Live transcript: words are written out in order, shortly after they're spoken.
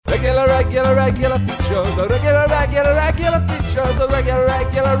regular features, regular features,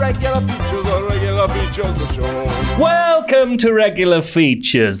 regular features of show. Welcome to Regular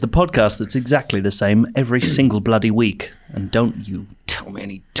Features, the podcast that's exactly the same every single bloody week. And don't you tell me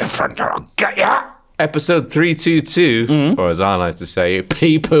any different, or I'll get ya! Episode 322, or as I like to say,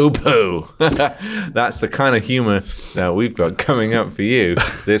 pee poo poo. That's the kind of humour that we've got coming up for you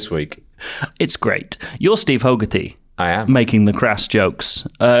this week. It's great. You're Steve Hogarty. I am. Making the crass jokes.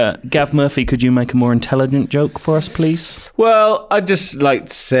 Gav Murphy, could you make a more intelligent joke for us, please? Well, I'd just like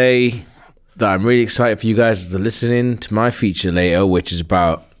to say that I'm really excited for you guys to listen in to my feature later, which is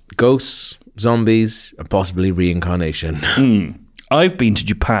about ghosts, zombies, and possibly reincarnation. I've been to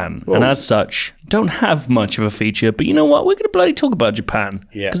Japan, and as such, don't have much of a feature, but you know what? We're going to bloody talk about Japan.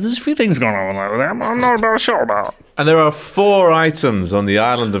 Yeah. Because there's a few things going on over there I'm not sure about. And there are 4 items on the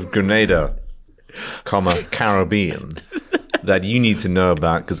island of Grenada, Caribbean, that you need to know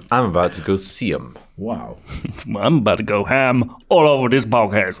about because I'm about to go see them. Wow. I'm about to go ham all over this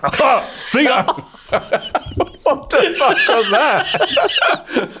podcast. See ya! What the fuck was that?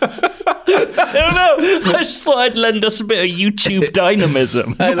 I don't know. I just thought I'd lend us a bit of YouTube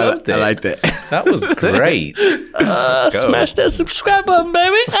dynamism. I loved it. I liked it. That was great. Let's go. Smash that subscribe button,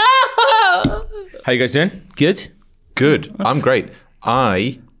 baby. How you guys doing? Good? Good. I'm great.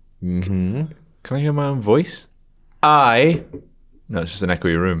 Can I hear my own voice? No, it's just an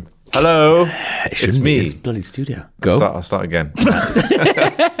echoey room. Hello, it's me. It's bloody studio. I'll start again.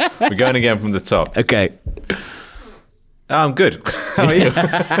 We're going again from the top. Okay. I'm good. How are you?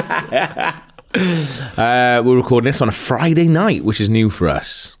 We're recording this on a Friday night, which is new for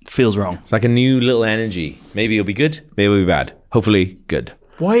us. Feels wrong. It's like a new little energy. Maybe it'll be good, maybe it'll be bad. Hopefully good.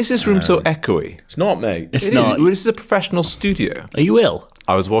 Why is this room so echoey? It's not, mate. It's It not. is. This is a professional studio. Are you ill?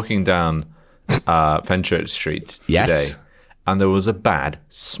 I was walking down Fenchurch Street Yes. today, and there was a bad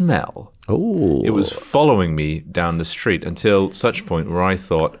smell. Oh. It was following me down the street until such point where I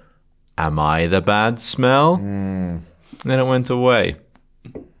thought, am I the bad smell? And then it went away.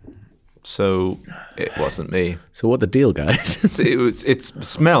 So it wasn't me. So what the deal, guys? It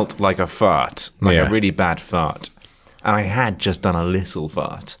smelt like a fart, like Yeah. a really bad fart. And I had just done a little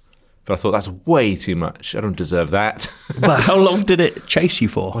fart. But I thought, that's way too much. I don't deserve that. But how long did it chase you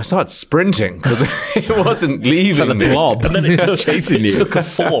for? I started sprinting because it wasn't leaving me. blob. And then it took, chasing it you. took a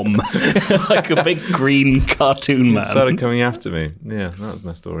form, like a big green cartoon man. It started coming after me. Yeah, that was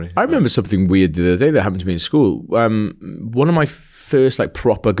my story. I remember something weird the other day that happened to me in school. One of my first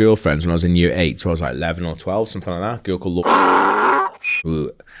proper girlfriends when I was in year 8, so I was 11 or 12, something like that. A girl called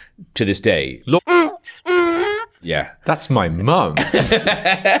who, to this day. Yeah. That's my mum. What?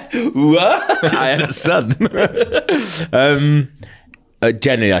 I had a son.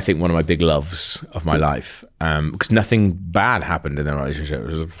 Generally, I think one of my big loves of my life, because nothing bad happened in their relationship. It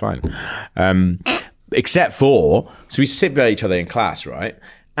was fine. Except for, so we sit by each other in class, right?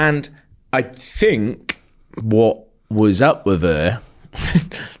 And I think what was up with her,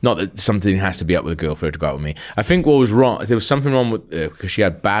 not that something has to be up with a girl for her to go out with me. I think what was wrong, there was something wrong with her because she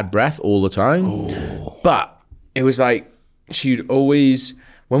had bad breath all the time. Oh. But it was like, she'd always,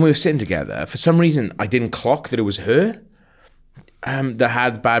 when we were sitting together, for some reason, I didn't clock that it was her that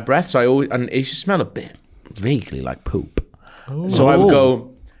had bad breath. So I always, and it just smelled a bit vaguely like poop. Oh. So I would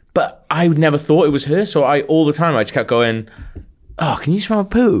go, but I never thought it was her. So all the time, I just kept going, oh, can you smell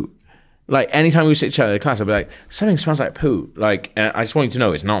poop? Like, anytime we would sit each other in class, I'd be like, something smells like poop. Like, and I just want you to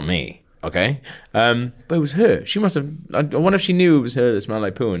know it's not me. Okay, but it was her. She must have. I wonder if she knew it was her that smelled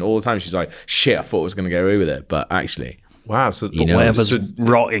like poo. And all the time she's like, "Shit, I thought I was going to get away with it," but actually, Wow. So Whatever's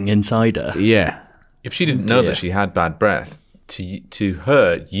rotting inside her. yeah. if she didn't know that she had bad breath, to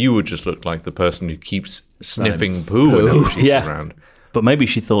her, you would just look like the person who keeps sniffing poo whenever she's Yeah. around. But maybe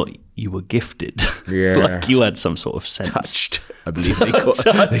she thought you were gifted. Yeah. Like you had some sort of sense. Touched. I believe they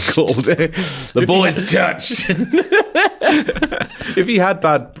called it. The boy's touched. If you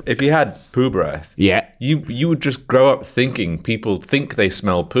had poo breath, Yeah. you would just grow up thinking people think they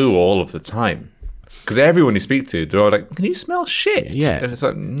smell poo all of the time. Because everyone you speak to, they're all like, "Can you smell shit?" Yeah. And it's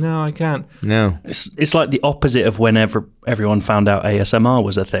like, "No, I can't." No. It's like the opposite of whenever everyone found out ASMR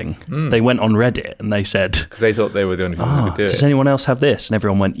was a thing. They went on Reddit and they said, Because they thought they were the only people who could do does it. anyone else have this? And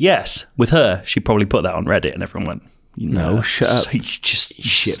everyone went, yes. With her, she probably put that on Reddit and everyone went, No, shut up. So you just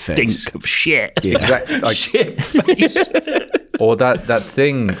Shit stink face. of shit. Yeah. Exactly. Like, Shit face. or that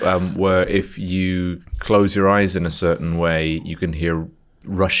thing where if you close your eyes in a certain way, you can hear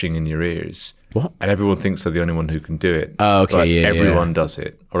rushing in your ears. What? And everyone thinks they're the only one who can do it. Oh, okay, But yeah, everyone does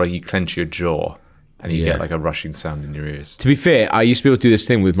it. Or like you clench your jaw. and you Yeah. get like a rushing sound in your ears. To be fair, I used to be able to do this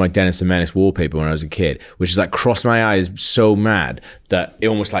thing with my Dennis the Menace wallpaper when I was a kid, which is like crossed my eyes so mad that it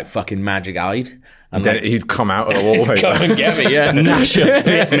almost like fucking magic eyed. And then he'd come out of the wallpaper. Come and get me, yeah. Nasher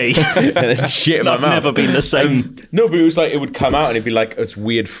bit me. And then shit in my I've mouth. never been the same. No, but it was like, it would come out and it'd be like this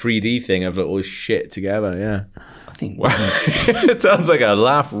weird 3D thing of like all this shit together, yeah. I think It sounds like a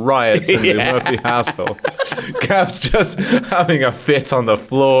laugh riot in the Murphy household. Cav's just having a fit on the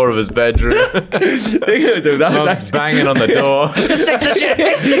floor of his bedroom. Mum's banging on the door. it sticks of shit.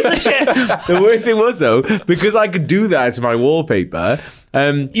 It sticks of shit. The worst thing was though, because I could do that to my wallpaper,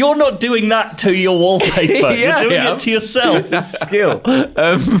 You're not doing that to your wallpaper. Yeah, You're doing I am. it to yourself. skill.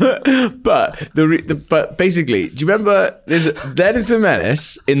 But basically, do you remember there's Dennis the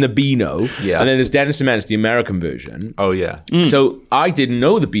Menace in the Beano, Yeah. and then there's Dennis the Menace, the American version. Oh, yeah. So I didn't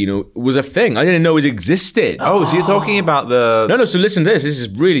know the Beano was a thing. I didn't know it existed. Oh, so you're talking about the... No, so listen to this. This is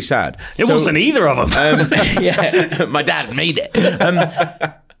really sad. It wasn't either of them. Yeah, my dad made it.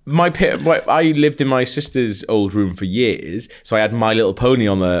 I lived in my sister's old room for years, so I had My Little Pony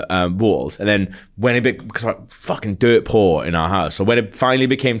on the walls. And then because I'm fucking dirt poor in our house, so when it finally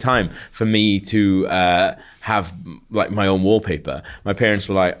became time for me to have like my own wallpaper, my parents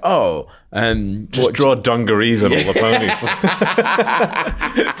were like, "Oh, Just draw dungarees on all the ponies.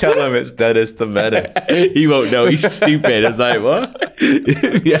 Tell them it's Dennis the Menace. he won't know. He's stupid." I was like, "What?"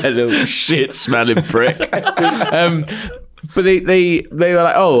 Yeah, little shit smelling prick. But they were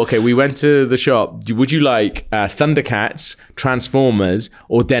like, "Oh, okay, we went to the shop. Would you like Thundercats, Transformers,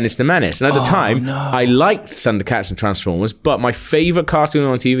 or Dennis the Menace?" And at the time, I liked Thundercats and Transformers, but my favorite cartoon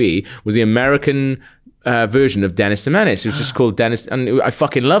on TV was the American version of Dennis the Menace. It was just called Dennis, and I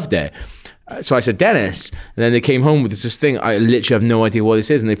fucking loved it. So I said, "Dennis," and then they came home with this thing. I literally have no idea what this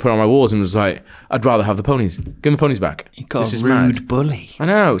is, and they put it on my walls and was like, "I'd rather have the ponies. Give them the ponies back." You got This a is rude mad. bully. I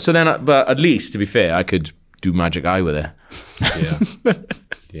know. So then, but at least to be fair, I could do magic eye with it.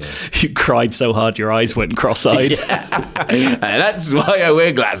 Yeah. You cried so hard your eyes went cross-eyed. And that's why I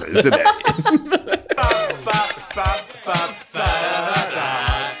wear glasses today.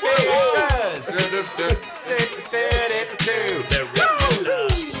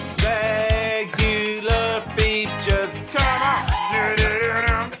 Regular features, come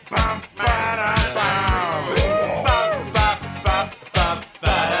on.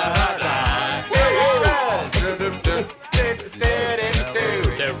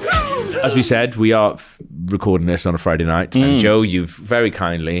 As we said, we are recording this on a Friday night, and Joe, you've very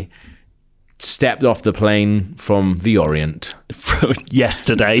kindly stepped off the plane from the Orient.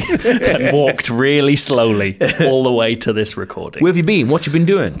 Yesterday and walked really slowly all the way to this recording. Where have you been? What you been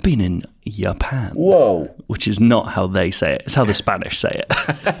doing? Been in Japan. Whoa. Which is not how they say it. It's how the Spanish say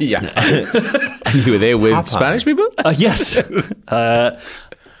it. Yeah. You were there with Spanish people? Yes.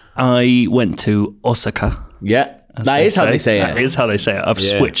 I went to Osaka. Yeah. That is how they say That it. is how they say it. I've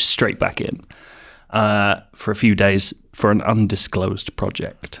switched straight back in for a few days for an undisclosed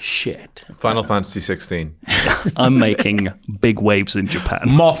project. Shit. Final Fantasy 16. I'm making big waves in Japan.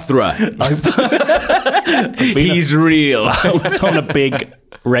 Mothra. He's real. I was on a big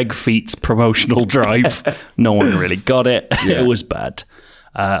Reg Feats promotional drive. No one really got it. It was bad.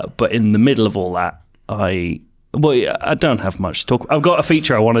 But in the middle of all that, I don't have much to talk about. I've got a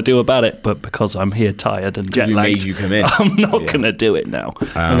feature I want to do about it, but because I'm here tired and jet we lagged, made you come in. I'm not going to do it now.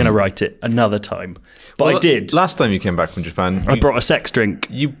 I'm going to write it another time. But I did. Last time you came back from Japan, I brought a sex drink.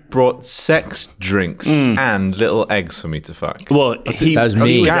 you brought sex drinks and little eggs for me to fuck. Well, that was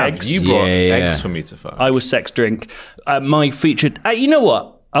me. he was Gav, eggs. you brought Yeah. eggs for me to fuck. I was sex drink. My featured. You know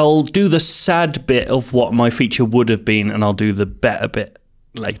what? I'll do the sad bit of what my feature would have been, and I'll do the better bit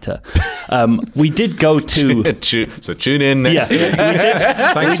later. We did go to. So tune in next Yeah, week. we did.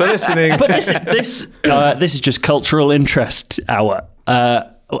 Thanks for listening. But this is just cultural interest hour.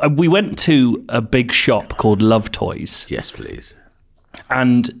 We went to a big shop called Love Toys, Yes, please.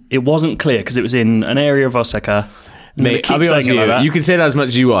 and it wasn't clear because it was in an area of Osaka. I'm gonna Mate, keep I'll be honest saying with it like you. that. You can say that as much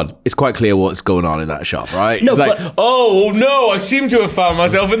as you want. It's quite clear what's going on in that shop, right? No, it's like, but- oh no, I seem to have found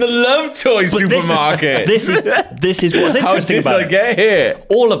myself in the Love Toy But supermarket. This is what's How interesting did about I it. get here?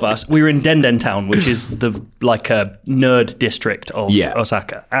 All of us, we were in Denden Town, which is the like a nerd district of Yeah.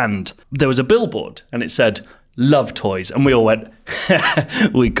 Osaka, and there was a billboard, and it said "Love Toys," and we all went,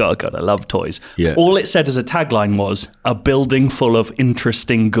 "We gotta love toys." Yeah. All it said as a tagline was "A building full of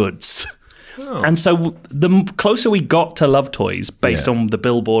interesting goods." And so the closer we got to Love Toys, based on the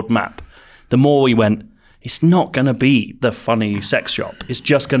billboard map, the more we went, it's not going to be the funny sex shop. It's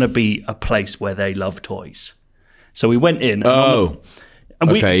just going to be a place where they love toys. So we went in. Oh,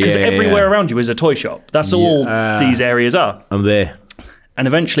 And okay, because yeah, everywhere yeah. around you is a toy shop. That's all these areas are. I'm there. And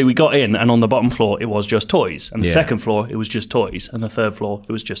eventually we got in, and on the bottom floor, it was just toys. And the Yeah. second floor, it was just toys. And the third floor,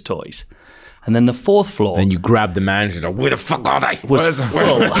 it was just toys. And then the fourth floor And you grab the manager, like, where the fuck are they? was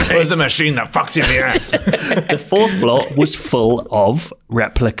full. Where's the machine that fucked you in the ass? The fourth floor was full of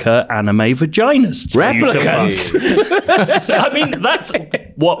replica anime vaginas. for you to Replicas? fuck. I mean, that's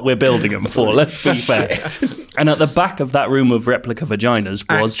what we're building them for, let's be fair. And at the back of that room of replica vaginas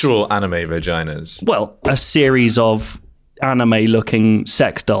was, Actual anime vaginas. well, a series of anime-looking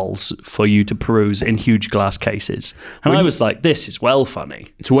sex dolls for you to peruse in huge glass cases. And I was like, this is well funny.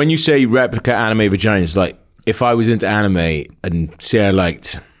 So when you say replica anime vaginas, like, if I was into anime and say I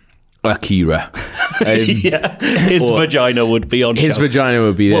liked Akira, Yeah, his vagina would be on his show. vagina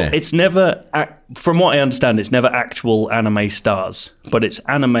would be there. Well, it's never, from what I understand, it's never actual anime stars, but it's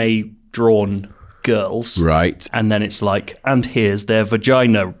anime drawn girls. right. And then it's like, and here's their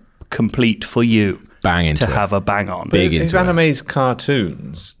vagina complete for you Bang into to it. have a bang on. Big If into it. anime's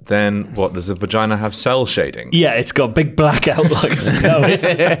cartoons, then what, does the vagina have cell shading? Yeah, it's got big black outlines. No,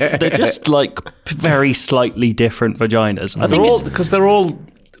 they're just like very slightly different vaginas. I think Because they're all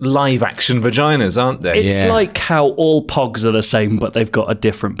live action vaginas, aren't they? it's Yeah. like how all pogs are the same, but they've got a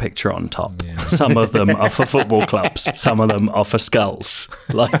different picture on top. Some of them are for football clubs. Some of them are for skulls.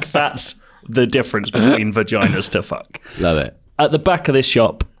 Like, that's the difference between vaginas to fuck. Love it. At the back of this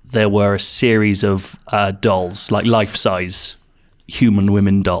shop, there were a series of dolls, like life-size human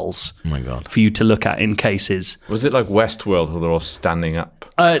women dolls. Oh my God. For you to look at in cases. Was it like Westworld where they're all standing up?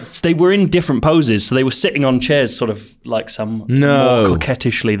 They were in different poses, so they were sitting on chairs, sort of like some No. more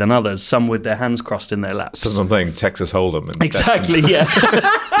coquettishly than others. Some with their hands crossed in their laps. Some playing Texas Hold'em. instead. Exactly, yeah.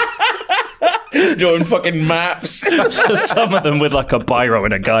 Drawing fucking maps. Some of them with like a biro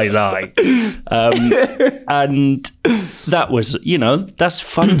in a guy's eye. And that was, that's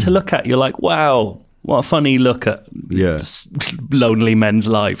fun to look at. You're like, wow, what a funny look at Yeah. lonely men's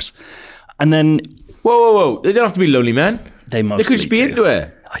lives. And then Whoa. They don't have to be lonely, man. they mostly They could just be do. into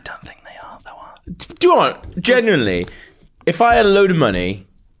it. I don't think they are, though. Do you want, genuinely, if I had a load of money,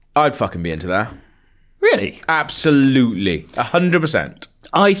 I'd fucking be into that. Really? Absolutely. 100%.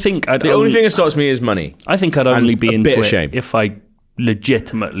 I think I'd The only thing that stops me is money. I think I'd only be a into bit of it shame. if I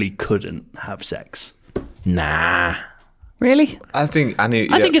legitimately couldn't have sex. Nah. Really? I think I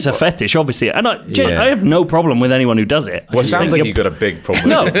think it's a fetish, obviously, and I have no problem with anyone who does it. I Well, it just sounds think like you got a big problem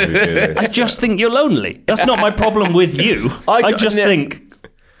No. with people who do this. I just think you're lonely. That's not my problem with you. I just think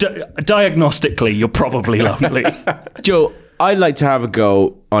diagnostically you're probably lonely. Joe, I'd like to have a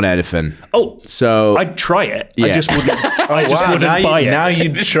go on Edifin. Oh, So I'd try it. I Yeah. just wouldn't. I just Wow, wouldn't now buy it. Now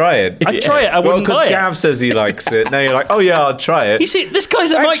you'd try it. I'd try it. I Well, wouldn't buy because it. Gav says he likes it. Now you're like, oh yeah, I'll try it. You see, this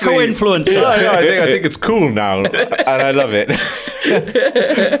guy's a Actually, micro-influencer. No, I think it's cool now, and I love it.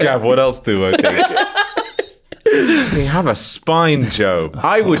 Gav, what else do I think? They have a spine, Joe.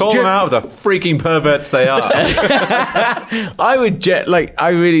 I would call them out the freaking perverts they are. I would I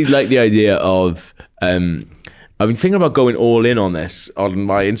really like the idea of I've been thinking about going all in on this on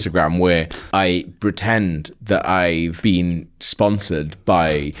my Instagram, where I pretend that I've been sponsored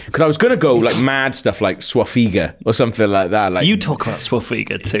by, because I was gonna go like mad stuff like Swafiga or something like that. Like You talk about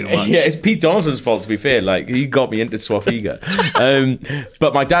Swafiga too much. yeah, it's Pete Donaldson's fault, to be fair. Like, he got me into Swafiga.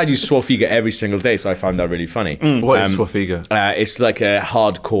 But my dad used Swafiga every single day, so I found that really funny. What is Swafiga? It's like a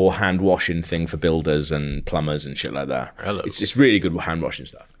hardcore hand washing thing for builders and plumbers and shit like that. Hello. It's really good hand washing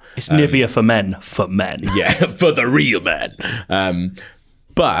stuff. It's Nivea for men. For men. Yeah, for the real man.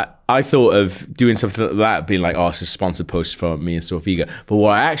 But I thought of doing something like that, being like, oh, it's a sponsored post for me and Swafiga. But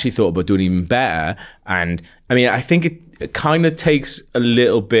what I actually thought about doing even better, and I mean, I think it kind of takes a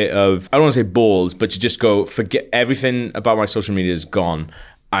little bit of, I don't want to say balls, but you just go, forget everything about my social media is gone.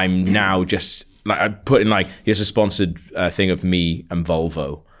 I'm now just like, I put in like, here's a sponsored thing of me and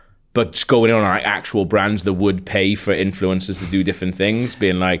Volvo. But just going on like actual brands that would pay for influencers to do different things,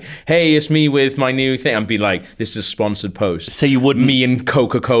 being like, hey, it's me with my new thing. And be like, this is a sponsored post. So you wouldn't- Me and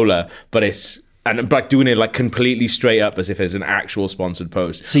Coca-Cola, but it's, and like doing it like completely straight up as if it's an actual sponsored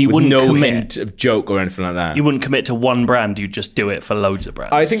post. So you with wouldn't no commit. hint of joke or anything like that. You wouldn't commit to one brand. You'd just do it for loads of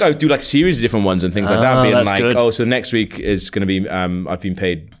brands. I think I would do like series of different ones and things like Oh, that. Being that's like, good. oh, so next week is going to be, I've been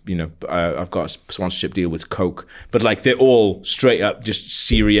paid, I've got a sponsorship deal with Coke. But like they're all straight up just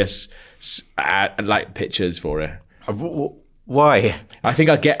serious like pictures for it. Why? I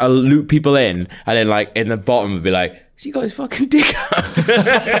think I'll loop people in, and then like in the bottom would be like, "So you got his fucking dick out?"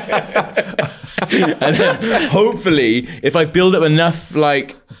 And then hopefully, if I build up enough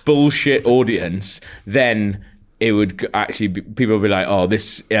like bullshit audience, then it would actually be, people would be like, "Oh,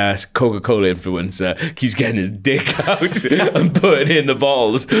 this Coca-Cola influencer keeps getting his dick out and putting it in the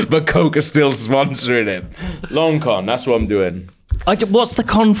bottles, but Coke is still sponsoring him." Long con, that's what I'm doing. What's the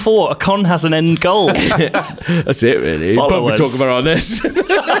con for? A con has an end goal. That's it, really. Followers. Probably talk about it on this.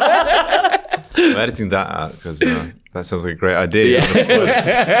 I'm editing that out because that sounds like a great idea.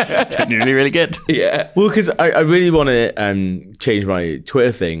 It's genuinely really good. Yeah. Well, because I really want to change my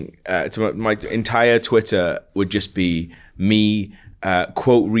Twitter thing. To my entire Twitter would just be me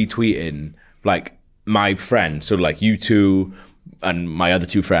quote retweeting like my friends, so like you two and my other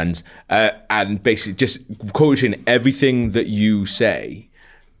two friends, and basically just quoting everything that you say,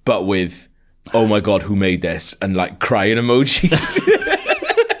 but with "Oh my god, who made this?" and like crying emojis.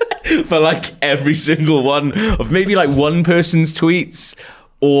 For like every single one of maybe like one person's tweets,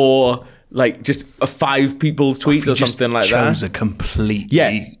 or like just 5 people's tweets or something like that. Chose a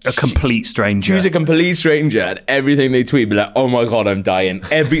complete stranger. Choose a complete stranger and everything they tweet, be like, "Oh my god, I'm dying."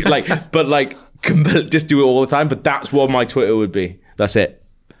 Just do it all the time. But that's what my Twitter would be. That's it.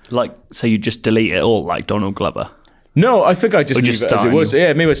 Like, so you just delete it all, like Donald Glover. No, I think I just Or leave just it as it starting. was.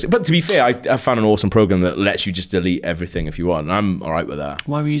 Yeah, maybe. But to be fair, I found an awesome program that lets you just delete everything if you want. And I'm all right with that.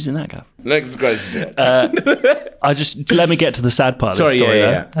 Why were you using that, Gav? Next question. Let me get to the sad part of Sorry, the story. yeah,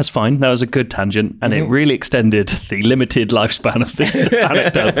 though. yeah. That's fine. That was a good tangent, and it really extended the limited lifespan of this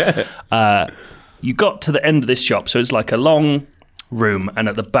anecdote. You got to the end of this shop, so it's like a long room, and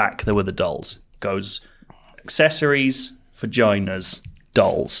at the back there were the dolls. Goes accessories, vaginas,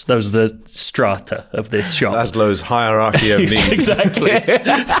 dolls. Those are the strata of this shop. Maslow's hierarchy of needs. Exactly.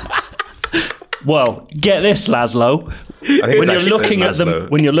 Well, get this, Laszlo. When you're looking at them,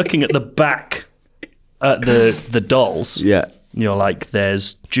 when you're looking at the back at the dolls, Yeah. you're like,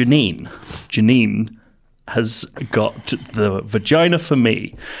 there's Janine. Janine has got the vagina for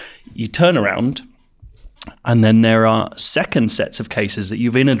me. You turn around, and then there are second sets of cases that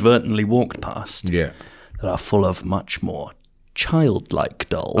you've inadvertently walked past Yeah. that are full of much more childlike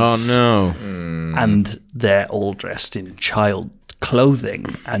dolls. Oh no. And they're all dressed in child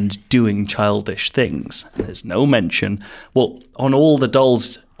clothing and doing childish things. There's no mention. Well, on all the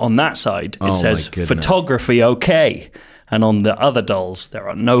dolls on that side, it says goodness. photography okay. And on the other dolls, there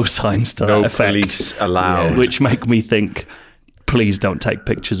are no signs to No that effect. police allowed. Which make me think, please don't take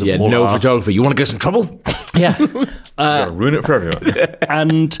pictures of Yeah, all no our- photography. You want to get in trouble? Yeah. Gotta ruin it for everyone.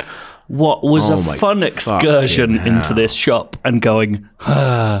 And what was Oh a my fun excursion fucking into hell. this shop and going,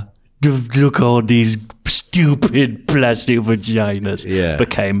 look all these stupid plastic vaginas, Yeah.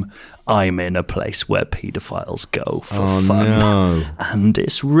 became, I'm in a place where paedophiles go for Oh fun. no. And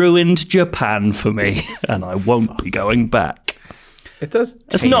it's ruined Japan for me, and I won't be going back. It does.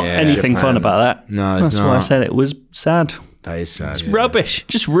 There's not Yeah, anything fun Japan. about that. No, it's That's why I not. said it was sad. That is sad. Rubbish.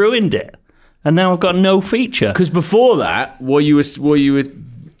 Just ruined it. And now I've got no feature. Because before that, what you were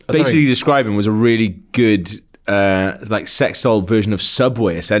basically describing was a really good like sex doll version of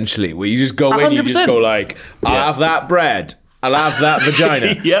Subway, essentially, where you just go in, you just 100%. go like, I'll have that bread, I'll have that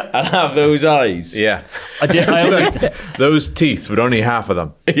vagina, Yeah. I'll have those eyes. Yeah. I Those teeth, but only half of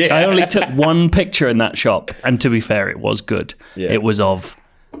them. I only took one picture in that shop, and to be fair, it was good. Yeah. It was of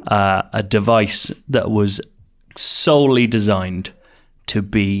a device that was solely designed to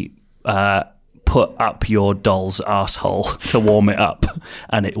be put up your doll's asshole to warm it up,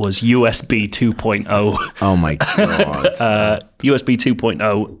 and it was USB 2.0. Oh my god. USB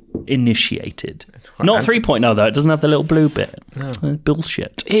 2.0 initiated. Not 3.0 though. It doesn't have the little blue bit.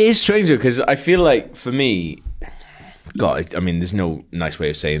 Bullshit. It is strange though, because I feel like for me, God, I mean, there's no nice way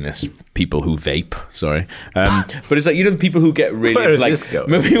of saying this. People who vape, sorry, but it's like, you know, the people who get really Where into, does like this go?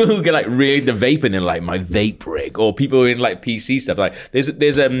 people who get like really into vaping and like my vape rig, or people who are in like PC stuff. Like there's a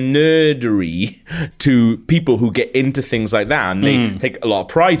nerdery to people who get into things like that, and they take a lot of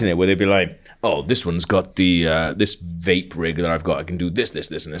pride in it. Where they'd be like, oh, this one's got the this vape rig that I've got. I can do this,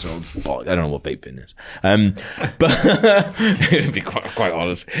 and this. Oh, I don't know what vaping is, but to be quite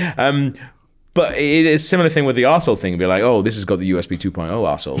honest. But it is a similar thing with the arsehole thing. It'd be like, oh, this has got the USB 2.0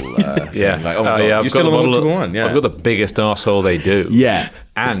 arsehole. Yeah. Like, oh my God, yeah. you're still on the 2.1. Yeah. I've got the biggest arsehole they do. Yeah.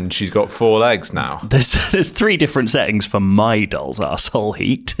 And she's got 4 legs now. There's 3 different settings for my doll's asshole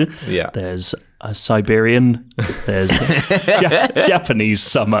heat. Yeah. There's a Siberian, there's Japanese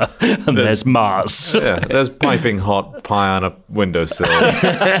summer, and there's Mars. Yeah, there's piping hot pie on a windowsill, which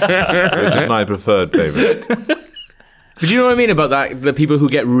is my preferred favorite. But do you know what I mean about that? The people who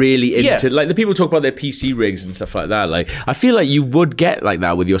get really into, Yeah. like the people who talk about their PC rigs and stuff like that. Like, I feel like you would get like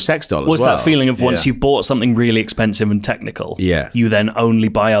that with your sex doll What's as well. that feeling of once Yeah. you've bought something really expensive and technical, Yeah. you then only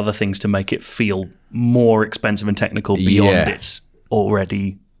buy other things to make it feel more expensive and technical beyond Yeah. its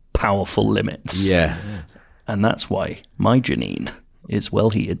already powerful limits. Yeah. And that's why my Janine is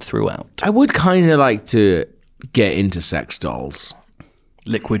well heated throughout. I would kind of like to get into sex dolls.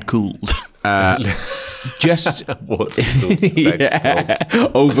 Liquid cooled. just What's it called? Sex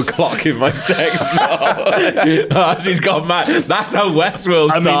dolls. overclocking my sex doll. She's gone mad. That's how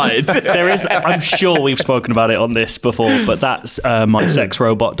Westworld started. There is. I'm sure we've spoken about it on this before, but that's my sex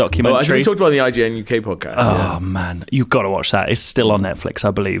robot I think documentary. we talked about the IGN UK podcast. Oh man, you've got to watch that. It's still on Netflix,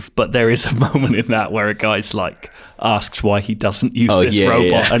 I believe. But there is a moment in that where a guy's like asks why he doesn't use this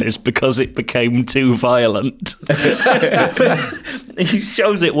robot, and it's because it became too violent. He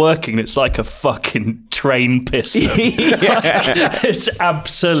shows it working. It's like a fucking train piston. It's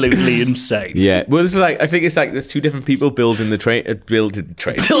absolutely insane. Yeah, well, this is like, I think it's like there's two different people building the train. Building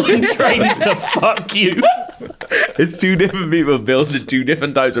trains to fuck you. It's two different people building two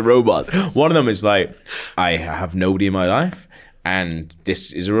different types of robots. One of them is like, I have nobody in my life, and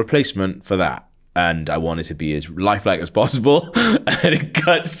this is a replacement for that. And I want it to be as lifelike as possible. And it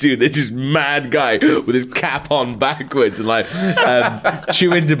cuts to this just mad guy with his cap on backwards and like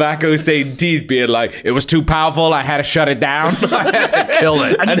chewing tobacco-stained teeth, being like, it was too powerful, I had to shut it down. I had to kill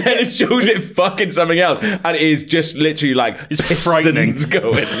it. And then it shows it fucking something else. And it is just literally like, It's frightening.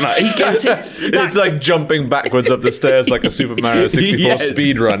 going. Like, He gets it. It's like jumping backwards up the stairs like a Super Mario 64 Yes.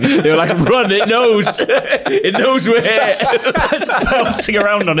 speed run. They were like, run, it knows. It knows we're here. It's bouncing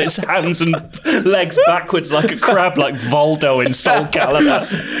around on its hands and legs backwards like a crab, like Voldo in Soul Calibur.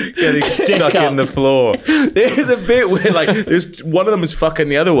 Getting stuck in the floor. There's a bit where like there's one of them is fucking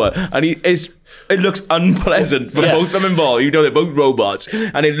the other one, and it looks unpleasant for both of them involved. You know, they're both robots,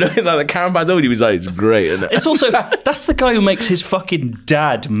 and it looked like the camera pans over. He was like, "It's great." Isn't it? It's also, that's the guy who makes his fucking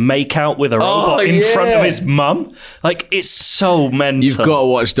dad make out with a robot in yeah. front of his mum. Like, it's so mental. You've got to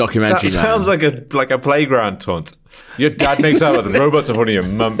watch documentary. That now. sounds like a playground taunt. Your dad makes out with robots in front of your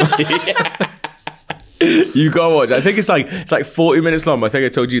mum. You gotta watch. I think it's like 40 minutes long. I think I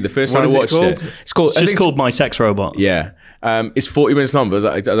told you the first time I watched it. It's called. It's just called My Sex Robot. Yeah. It's 40 minutes long, but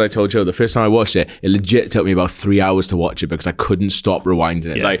as I told Joe, the first time I watched it, it legit took me about 3 hours to watch it because I couldn't stop rewinding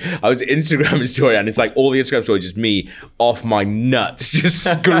it. Yeah. Like, I was Instagram story, and it's like all the Instagram stories just me off my nuts, just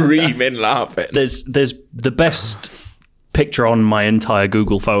screaming, laughing. There's the best picture on my entire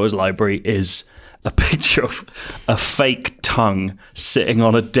Google Photos library is a picture of a fake tongue sitting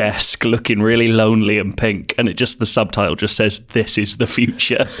on a desk looking really lonely and pink, and the subtitle just says, "This is the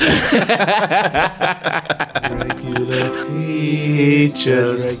future." Regular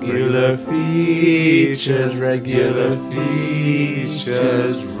features, regular features, regular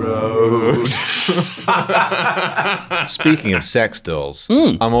features, road. Speaking of sex dolls,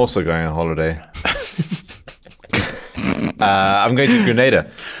 I'm also going on holiday. I'm going to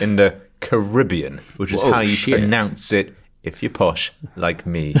Grenada in the Caribbean, which is Whoa, how you shit. pronounce it if you're posh like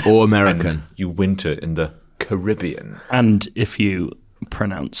me. Or American. And you winter in the Caribbean. And if you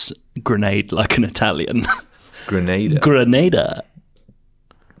pronounce grenade like an Italian, Grenada. Grenada.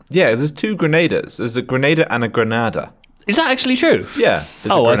 Yeah, there's two Grenadas. There's a Grenada and a Granada. Is that actually true? Yeah.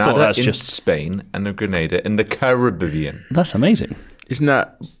 There's Oh, a I thought Granada that's in just- Spain and a Grenada in the Caribbean. That's amazing. Isn't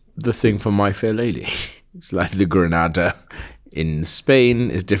that the thing for My Fair Lady? It's like the Granada in Spain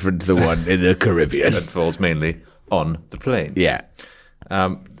is different to the one in the Caribbean. That falls mainly on the plane. Yeah.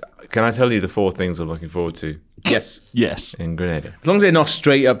 Can I tell you the 4 things I'm looking forward to Yes. Yes. in Grenada? As long as they're not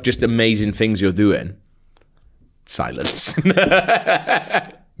straight up just amazing things you're doing. Silence.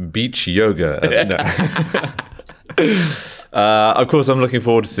 Beach yoga. Of course, I'm looking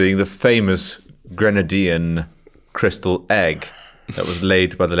forward to seeing the famous Grenadian crystal egg that was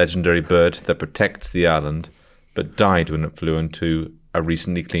laid by the legendary bird that protects the island, but died when it flew into a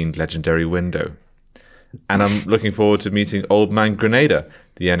recently cleaned legendary window. And I'm looking forward to meeting Old Man Grenada,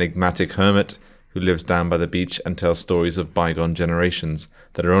 the enigmatic hermit who lives down by the beach and tells stories of bygone generations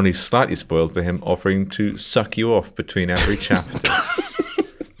that are only slightly spoiled by him offering to suck you off between every chapter.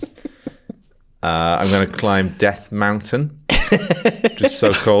 I'm going to climb Death Mountain, which is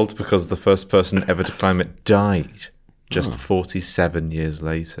so cold because the first person ever to climb it died just 47 years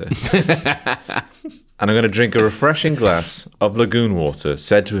later. And I'm going to drink a refreshing glass of lagoon water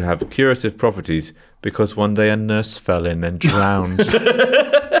said to have curative properties because one day a nurse fell in and drowned.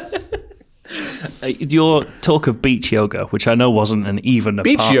 Your talk of beach yoga, which I know wasn't even a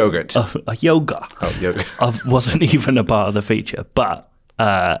Beach part, yogurt. a yoga, Oh, yoga. wasn't even a part of the feature. But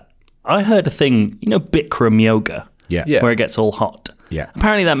I heard a thing, Bikram yoga, Yeah. where it gets all hot. Yeah.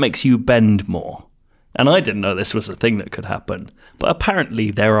 Apparently that makes you bend more. And I didn't know this was a thing that could happen. But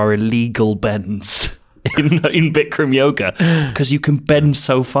apparently there are illegal bends in Bikram yoga because you can bend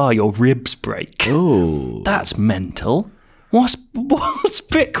so far your ribs break. Oh. That's mental. What's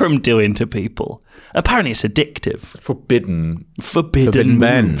Bikram doing to people? Apparently it's addictive. Forbidden. Forbidden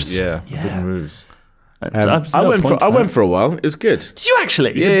bends. moves. Yeah, forbidden moves. I went for a while. It was good. Did you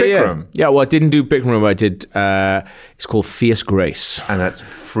actually? Bikram? Yeah, well, I didn't do Bikram. I did. It's called Fierce Grace. And that's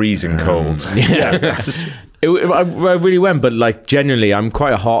freezing cold. Yeah. I really went, but like genuinely, I'm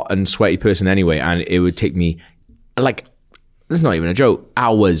quite a hot and sweaty person anyway, and it would take me like, it's not even a joke,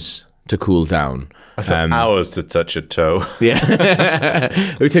 hours to cool down. I thought hours to touch a toe. Yeah,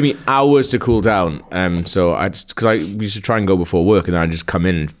 it would take me hours to cool down. So because I used to try and go before work, and then I'd just come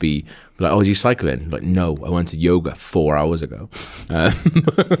in and be like, "Oh, are you cycling?" Like, no, I went to yoga 4 hours ago.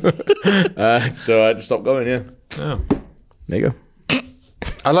 So I just stopped going. Yeah. Oh. There you go.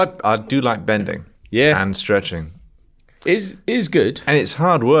 I do like bending. Yeah. And stretching. Is good. And it's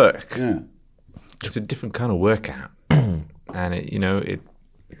hard work. Yeah. It's a different kind of workout. And it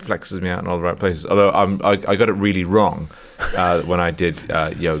flexes me out in all the right places. Although I got it really wrong when I did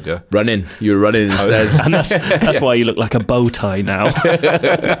yoga. Running. You were running instead. And that's why you look like a bow tie now.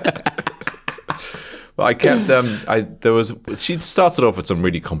 Well, I kept she started off with some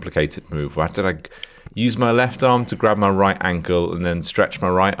really complicated move. Where I use my left arm to grab my right ankle and then stretch my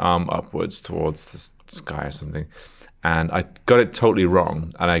right arm upwards towards the sky or something. And I got it totally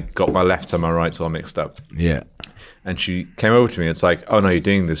wrong. And I got my left and my right all mixed up. Yeah. And she came over to me. It's like, oh, no, you're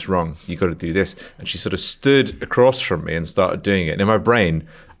doing this wrong. You got to do this. And she sort of stood across from me and started doing it. And in my brain,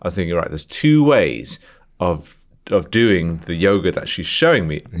 I was thinking, right, there's two ways of doing the yoga that she's showing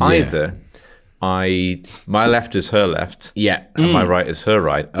me. Yeah. Either my left is her left, and my right is her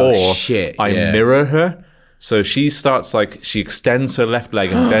right, or I mirror her. So she starts she extends her left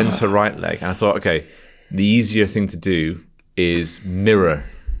leg and bends her right leg. And I thought, okay, the easier thing to do is mirror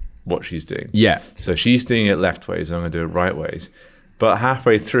what she's doing. Yeah. So she's doing it left ways, and I'm going to do it right ways. But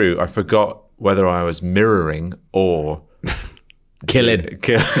halfway through, I forgot whether I was mirroring or killing.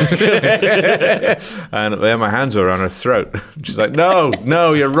 And then my hands were on her throat. She's like, no,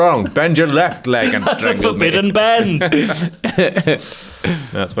 you're wrong. Bend your left leg and That's strangle a forbidden me. bend.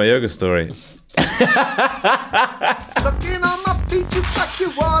 That's my yoga story. Sucking on my features like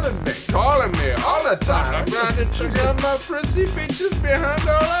you wanted me. Calling me all the time. I'm trying to check out my prissy features behind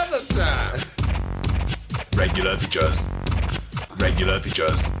all other time. Regular features. Regular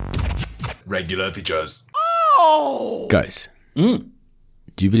features. Regular features. Oh! Guys, do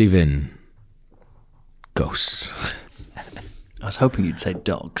you believe in ghosts? I was hoping you'd say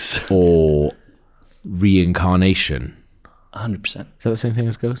dogs. Or reincarnation? 100%. Is that the same thing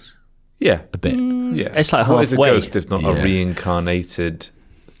as ghosts? Yeah. A bit. Yeah. It's like What is a halfway. ghost if not a reincarnated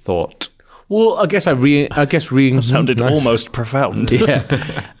thought? Well, I guess reincarnation Sounded almost profound. Yeah.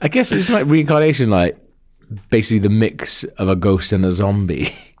 I guess it's like reincarnation, like basically the mix of a ghost and a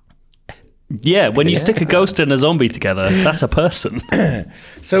zombie. Yeah, when you stick a ghost and a zombie together, that's a person.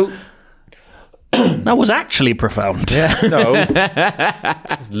 So That was actually profound. No.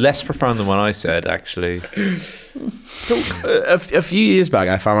 Less profound than what I said, actually. So a few years back,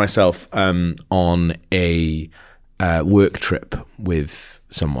 I found myself on a work trip with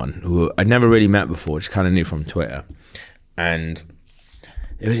someone who I'd never really met before, just kind of knew from Twitter. And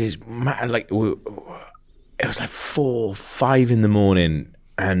it was it was like 4, 5 in the morning,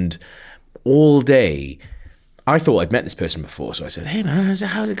 and all day I thought I'd met this person before, so I said, "Hey man,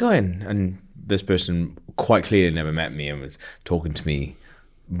 how's it going?" And this person quite clearly never met me and was talking to me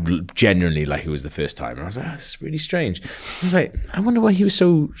genuinely like it was the first time. And I was like, "This is really strange." I was like, "I wonder why he was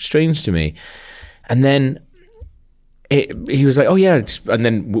so strange to me." And then he was like, "Oh yeah," and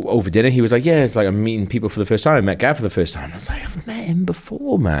then over dinner he was like, "Yeah, it's like I'm meeting people for the first time. I met Gav for the first time." And I was like, "I've met him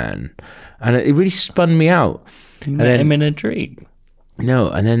before, man," and it really spun me out. You met him in a dream. No,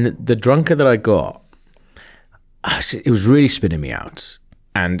 and then the drunker that I got, it was really spinning me out,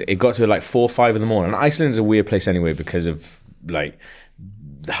 and it got to like 4 or 5 in the morning. And Iceland's a weird place anyway because of like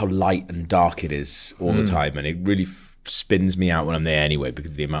how light and dark it is all the time, and it really spins me out when I'm there anyway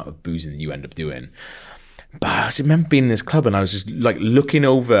because of the amount of boozing that you end up doing. But I remember being in this club and I was just like looking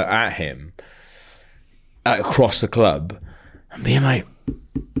over at him across the club and being like,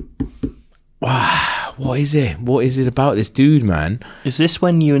 wow, what is it? What is it about this dude, man? Is this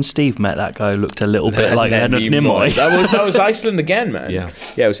when you and Steve met that guy who looked a little bit like Leonard Nimoy? That was Iceland again, man. Yeah,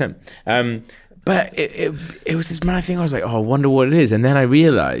 it was him. But it was this mad thing. I was like, oh, I wonder what it is. And then I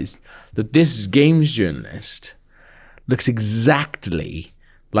realized that this games journalist looks exactly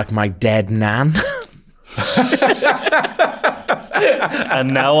like my dead nan.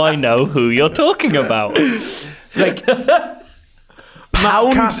 And now I know who you're talking about. Like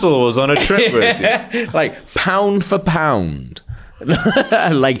Matt Castle was on a trip with you. like pound for pound,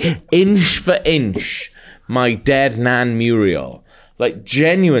 like inch for inch, my dead nan Muriel. Like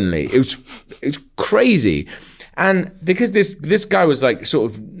genuinely, it was crazy. And because this guy was like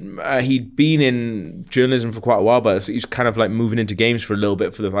sort of he'd been in journalism for quite a while, but he's kind of like moving into games for a little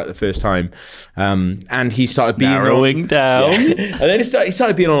bit for the first time, and he started being narrowing down. Yeah. And then he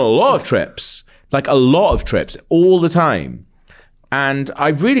started being on a lot of trips, like a lot of trips all the time. And I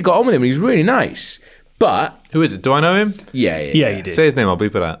really got on with him. He's really nice. But Who is it? Do I know him? yeah, You did. Say his name, I'll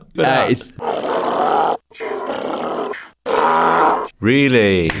beep it out. It's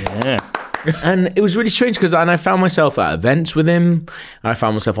Really? Yeah. And it was really strange because I found myself at events with him, and I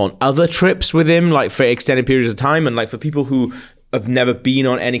found myself on other trips with him, like for extended periods of time. And like for people who have never been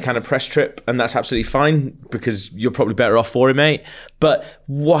on any kind of press trip, and that's absolutely fine because you're probably better off for it, mate. But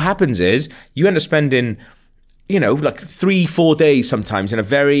what happens is you end up spending, like 3-4 days sometimes in a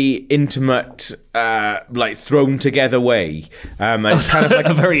very intimate, like thrown together way. And it's kind of like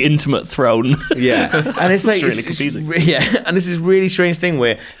a very intimate throne. yeah, and it's like really confusing. Yeah, and it's this really strange thing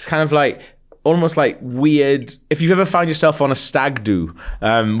where it's kind of like almost like weird. If you've ever found yourself on a stag do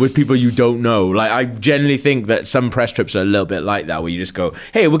with people you don't know, like I generally think that some press trips are a little bit like that, where you just go,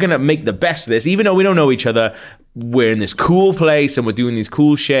 "Hey, we're gonna make the best of this, even though we don't know each other. We're in this cool place and we're doing these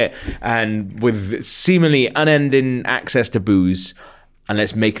cool shit, and with seemingly unending access to booze." And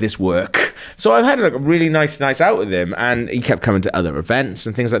let's make this work. So I've had like a really nice night out with him, and he kept coming to other events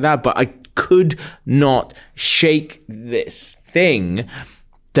and things like that. But I could not shake this thing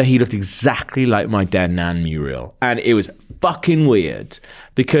that he looked exactly like my dead nan Muriel. And it was fucking weird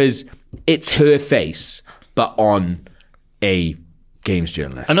because it's her face, but on a games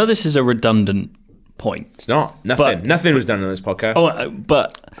journalist. I know this is a redundant point. It's not. Nothing was done on this podcast.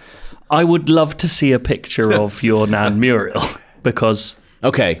 But I would love to see a picture of your nan Muriel because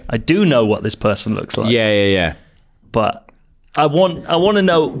Okay. I do know what this person looks like. Yeah. But I want to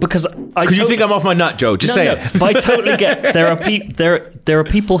know because Because you think I'm off my nut, Joe? Just say it. But I totally get there are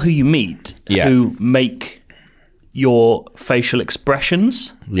people who you meet who make your facial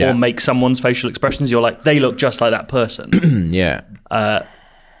expressions or make someone's facial expressions. You're like, they look just like that person. Yeah.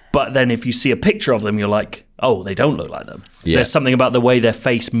 But then if you see a picture of them, you're like, oh, they don't look like them. Yeah. There's something about the way their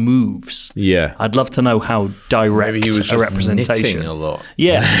face moves. Yeah. I'd love to know how direct Maybe he was a just representation. knitting a lot.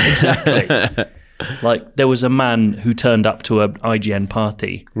 Yeah, exactly. Like there was a man who turned up to an IGN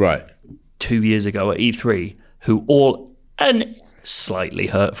party Right. 2 years ago at E3 who and slightly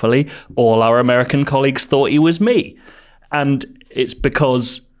hurtfully, all our American colleagues thought he was me. And it's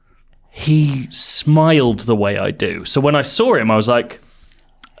because he smiled the way I do. So when I saw him, I was like,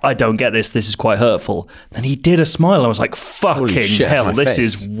 I don't get this. This is quite hurtful. Then he did a smile. I was like, fucking shit, hell, that's my this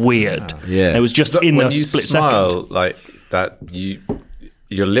face. is weird. Yeah. And it was just But in when a you split smile second. like that,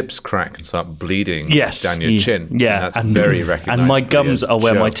 your lips crack and start bleeding Yes. down your chin. Yeah. And that's very recognizable. And my gums are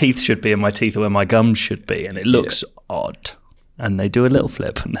where my teeth. teeth should be and my teeth are where my gums should be. And it looks odd. And they do a little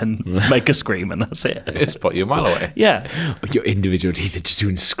flip and then make a scream and that's it. Spot you a mile away. Yeah. Your individual teeth are just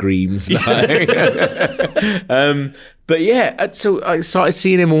doing screams. But yeah, so I started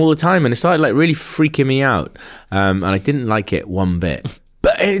seeing him all the time, and it started like really freaking me out, and I didn't like it one bit.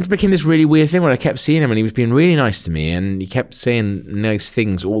 But it became this really weird thing where I kept seeing him, and he was being really nice to me, and he kept saying nice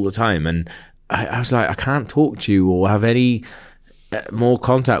things all the time, and I was like, I can't talk to you or have any more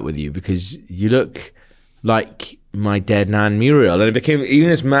contact with you because you look like my dead nan Muriel. And it became even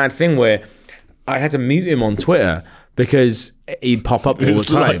this mad thing where I had to mute him on Twitter because he'd pop up all the It's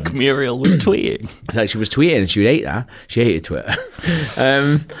time. like Muriel was tweeting. It's like she was tweeting and she would hate that. She hated Twitter.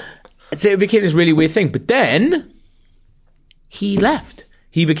 So it became this really weird thing. But then he left.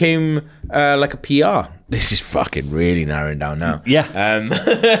 He became like a PR. This is fucking really narrowing down now. Yeah.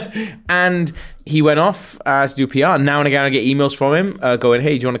 And he went off to do PR. Now and again I get emails from him going,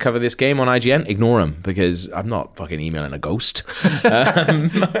 hey, do you want to cover this game on IGN? Ignore him because I'm not fucking emailing a ghost.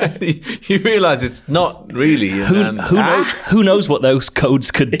 You realise it's not really. Who knows what those codes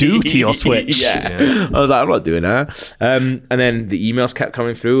could do to your Switch? Yeah. I was like, I'm not doing that. And then the emails kept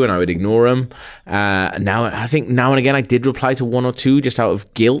coming through and I would ignore them. Now and again I did reply to one or two just out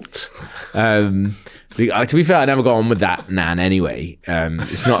of guilt. To be fair, I never got on with that nan anyway.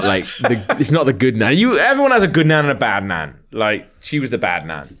 It's not like it's not the good nan. Everyone has a good nan and a bad nan. Like she was the bad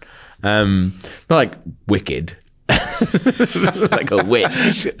nan. Not like Wicked, like a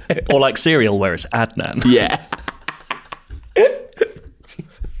witch, Or like Serial, where it's Adnan. yeah.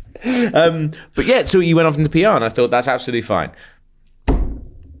 But yeah, so he went off into PR, and I thought that's absolutely fine.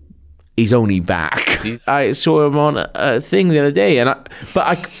 He's only back. I saw him on a thing the other day, but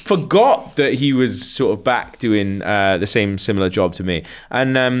I forgot that he was sort of back doing the similar job to me.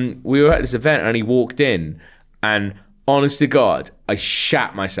 And we were at this event, and he walked in, and honest to God, I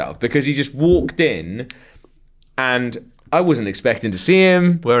shat myself because he just walked in, and I wasn't expecting to see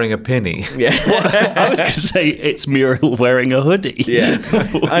him. Wearing a penny. I was going to say it's Muriel wearing a hoodie. Yeah,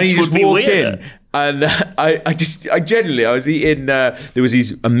 and he Which just would be walked weirder. in, and I genuinely, I was eating. There was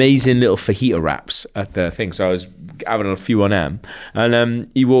these amazing little fajita wraps at the thing, so I was having a few on them, and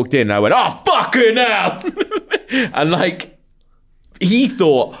he walked in, and I went, "Oh fucking hell!" and like, he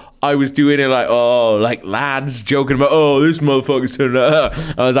thought I was doing it like, oh, like lads joking about, oh, this motherfucker's turning up.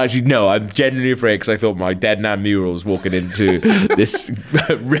 I was actually, no, I'm genuinely afraid because I thought my dead Nan Muriel was walking into this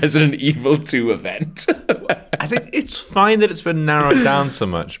Resident Evil 2 event. I think it's fine that it's been narrowed down so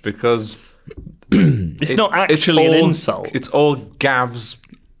much because It's not actually an insult. It's all Gav's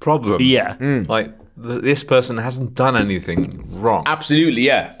problem. Yeah. Like, this person hasn't done anything wrong. Absolutely,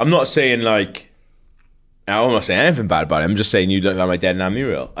 yeah. I'm not saying like, I'm not saying anything bad about it. I'm just saying you look like my dead Nan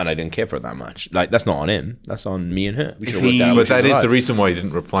Muriel, and I didn't care for it that much. Like, that's not on him. That's on me and her. We should have worked out. But that is the reason why you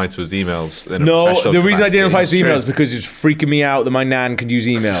didn't reply to his emails. In a No, professional the reason I didn't reply to capacity. emails is because it's freaking me out that my nan can use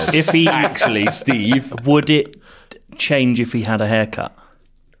emails. If he Actually, Steve. would it change if he had a haircut?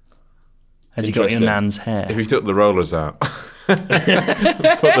 Has he got your Interesting. nan's hair? If you took the rollers out, put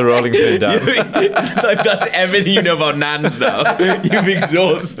the rolling pin down. Like, that's everything you know about nans now. You've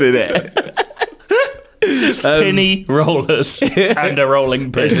exhausted it. Penny rollers and a rolling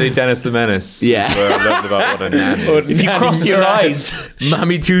pin. Basically, Dennis the Menace. Yeah. Is where I learned about what a nan is. If you cross your eyes,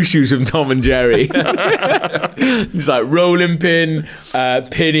 Mammy Two Shoes from Tom and Jerry. It's like rolling pin,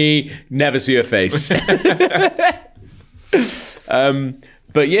 Penny, never see her face.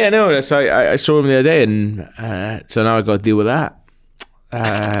 But yeah, no, that's, I saw him the other day, and so now I've got to deal with that.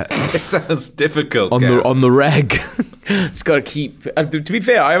 It sounds difficult. On the reg. It's got to keep. To be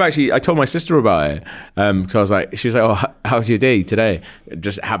fair, I told my sister about it. So I was like, she was like, "Oh, how's your day today?" It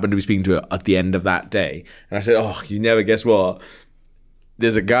just happened to be speaking to her at the end of that day, and I said, "Oh, you never guess what?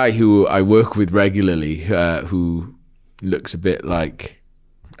 There's a guy who I work with regularly who looks a bit like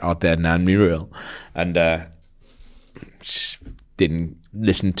our dead Nan Muriel, and just didn't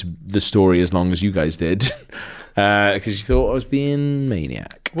listen to the story as long as you guys did." Because she thought I was being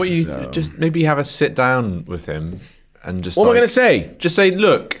maniac. What you just maybe have a sit down with him and just. What am I going to say? Just say,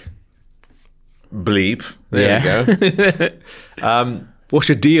 look, bleep. There you go. What's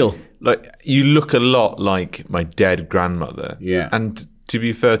your deal? Like, you look a lot like my dead grandmother. Yeah. And to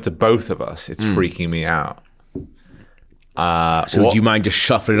be fair to both of us, it's freaking me out. So would you mind just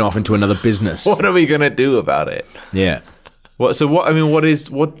shuffling off into another business? What are we going to do about it? Yeah. What do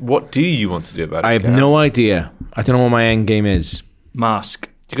you want to do about it? I have Gav? no idea. I don't know what my end game is. mask.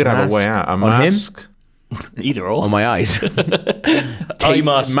 You could have a Mask. way out. A On mask. Either or. On my eyes. Eye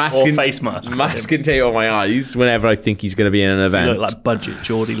mask or face mask. Mask and tape on my eyes whenever I think he's going to be in an You event. look like budget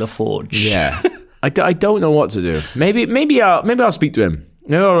Geordie LaForge. Yeah. I don't know what to do. Maybe I'll speak to him.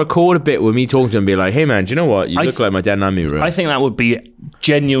 Maybe I'll record a bit with me talking to him and be like, hey man, do you know what? You look like my dead Nan Muriel. I think that would be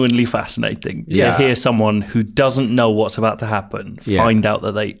genuinely fascinating to Yeah. hear someone who doesn't know what's about to happen find out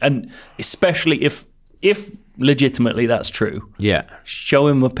that they, and especially if legitimately that's true, Yeah. show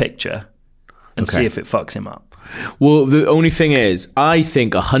him a picture and Okay. see if it fucks him up. Well, the only thing is, I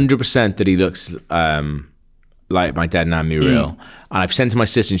think 100% that he looks like my dead Nan Muriel. And I've sent to my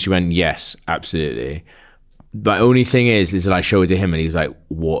sister and she went, yes, absolutely. My only thing is that I show it to him and he's like,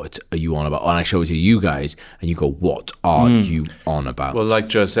 what are you on about? And I show it to you guys and you go, what are you on about? Well, like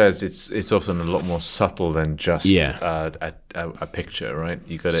Joe says, it's often a lot more subtle than just Yeah. a picture, right?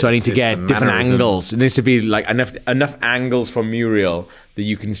 You got so I need to get different angles. It needs to be like enough angles from Muriel that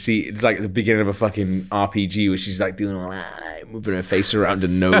you can see. It's like the beginning of a fucking RPG where she's like doing all that, moving her face around her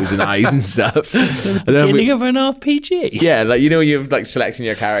nose and eyes and stuff. And then Beginning of an RPG. yeah, like, you know, you're like selecting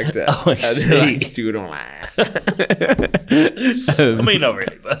your character. Oh, I and see. then, like, doing all that. I mean, not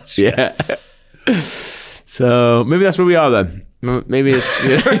really, but Yeah. So maybe that's where we are then. Maybe it's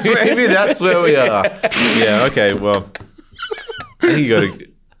Maybe that's where we are. Yeah. Okay. Well, I think you got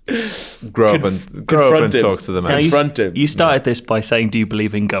to grow up and confront him. talk to the Now, man. Confront him. you started this by saying, do you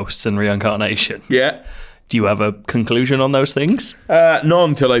believe in ghosts and reincarnation? yeah. Do you have a conclusion on those things? Not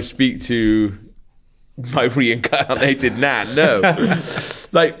until I speak to my reincarnated Nan. No.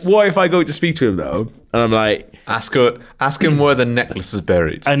 Like, what if I go to speak to him though, and I'm like, Ask him where the necklace is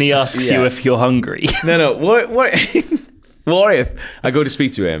buried. And he asks Yeah. you if you're hungry. no, what what if I go to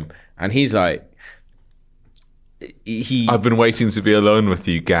speak to him and he's like, he I've been waiting to be alone with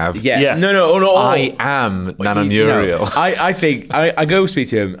you, Gav. Yeah. no. I am Nana Muriel. No. I think I go speak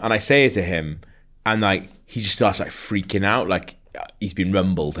to him and I say it to him and like he just starts like freaking out, like he's been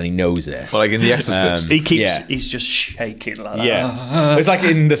rumbled and he knows it. Well, like in The Exorcist. He's just shaking like that. Yeah, it's like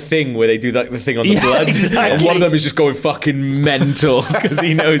in The Thing where they do like the thing on the blood, exactly. and one of them is just going fucking mental because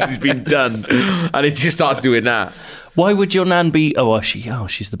he knows he's been done, and he just starts doing that. Why would your nan be?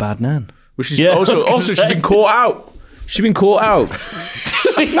 She's the bad nan. Which is also she's been caught out. She's been caught out.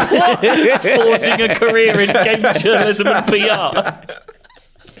 Forging a career in games journalism and PR.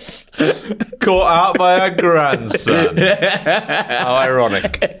 Caught out by her grandson. How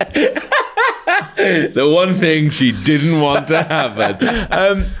ironic. The one thing she didn't want to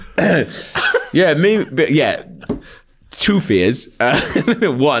happen. Two fears.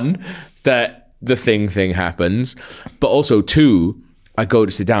 One, that the thing happens, but also two, I go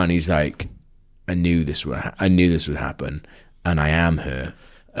to sit down and he's like, I knew this would happen, and I am her.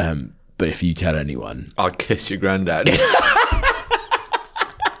 But if you tell anyone, I'll kiss your granddad.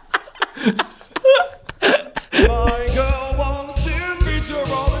 My girl wants to feature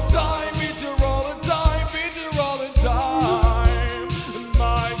all the time, feature all the time, feature all the time.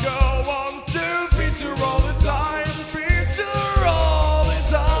 My girl wants to feature all the time, feature all the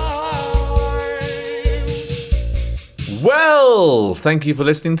time. Well, thank you for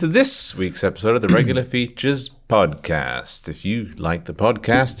listening to this week's episode of the Regular Features podcast. If you like the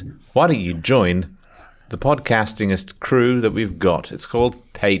podcast, why don't you join the podcastingest crew that we've got? It's called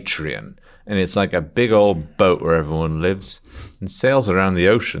Patreon, and it's like a big old boat where everyone lives and sails around the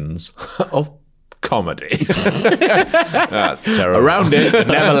oceans of comedy. That's terrible. around it, but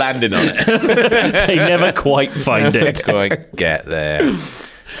never landing on it. They never quite find it. Quite get there.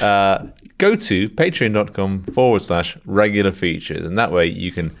 Go to patreon.com/regular features, and that way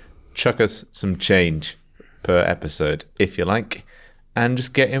you can chuck us some change per episode if you like, and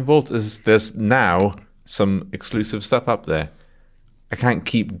just get involved. There's now some exclusive stuff up there. I can't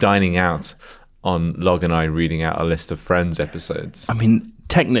keep dining out on Log and I reading out a list of Friends episodes. I mean,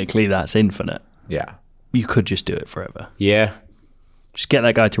 technically that's infinite. Yeah, You could just do it forever. Yeah, Just get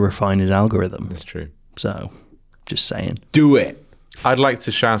that guy to refine his algorithm. that's true. So, just saying. do it. I'd like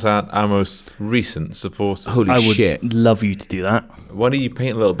to shout out our most recent supporter. Holy I would shit. love you to do that. Why don't you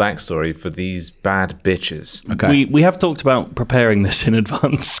paint a little backstory for these bad bitches? Okay. We have talked about preparing this in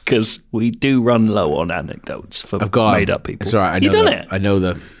advance because we do run low on anecdotes for I've got made up people. It's all right. I know You done that. it? I know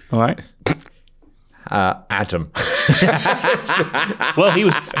that. All right. Adam. Well, he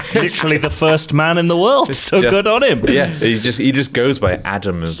was literally the first man in the world, so Just- good on him. Yeah, he just goes by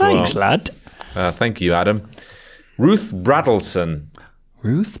Adam as Thanks, well. lad. Thank you, Adam. Ruth Braddleson.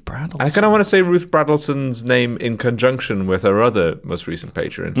 Ruth Braddle. I kind of want to say Ruth Braddleson's name in conjunction with her other most recent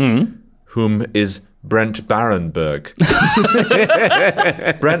patron, whom is Brent Barenberg.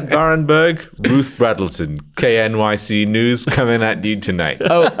 Brent Barenberg, Ruth Braddleson, KNYC News coming at you tonight.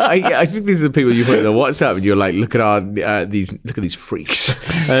 Oh, I think these are the people you put in the WhatsApp, and you're like, look at these freaks.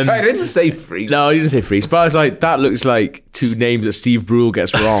 I didn't say freaks. No, I didn't say freaks, but I was like, that looks like two names that Steve Brule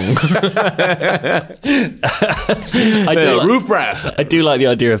gets wrong. Roof Brass. I do like the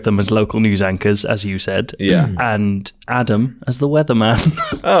idea of them as local news anchors, as you said. Yeah. And Adam as the weatherman.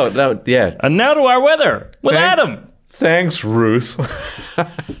 Oh, no, yeah. And now to our weather with Thank- Adam. Thanks, Ruth. That's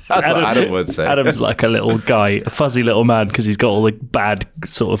what Adam would say. Adam's like a little guy, a fuzzy little man, because he's got all the bad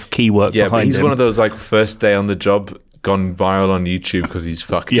sort of keyword Yeah, but behind he's him. one of those like first day on the job gone viral on YouTube because he's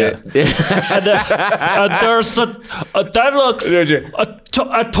fucked Yeah. it. And there's that looks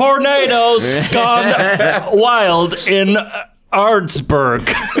a tornado's gone wild in Ardsburg.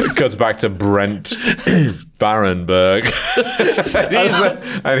 It goes back to Brent Barenberg.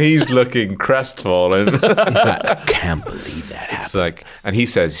 and he's looking crestfallen. I can't believe that happened. It's like, and he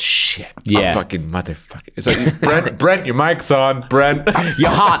says, "Shit, Yeah. fucking motherfucker." It's like, Brent, your mic's on, Brent. You're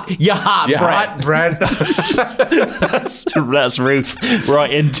hot, You're Brett. hot, Brent. That's Ruth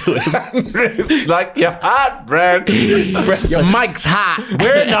right into him. It's like, you're hot, Brent. Your mic's hot.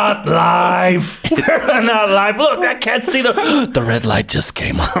 We're not live. We're not live. Look, I can't see the red light just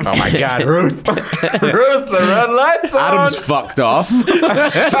came on. Oh my God, Ruth! Ruth, the red light's on. Adam's fucked off.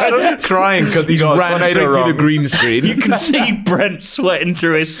 Adam's crying because he got a Ran straight tornado through the wrong. green screen. You can see Brent sweating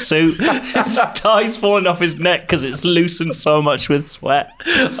through his suit. His tie's falling off his neck because it's loosened so much with sweat.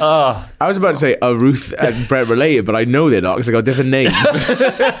 Oh, I was about to say, are Ruth and Brett related, but I know they're not because they got different names.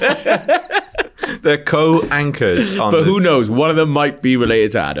 They're co-anchors on But this. who knows? One of them might be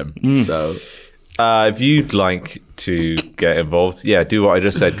related to Adam. So If you'd like to get involved, yeah, do what I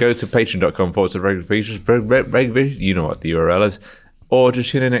just said. Go to patreon.com/regular features. You know what the URL is. Or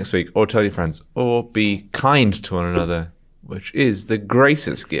just tune in next week, or tell your friends, or be kind to one another, which is the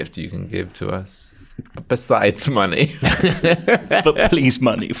greatest gift you can give to us, besides money. but please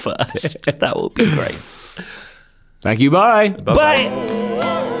money first. That would be great. Thank you. Bye. Bye.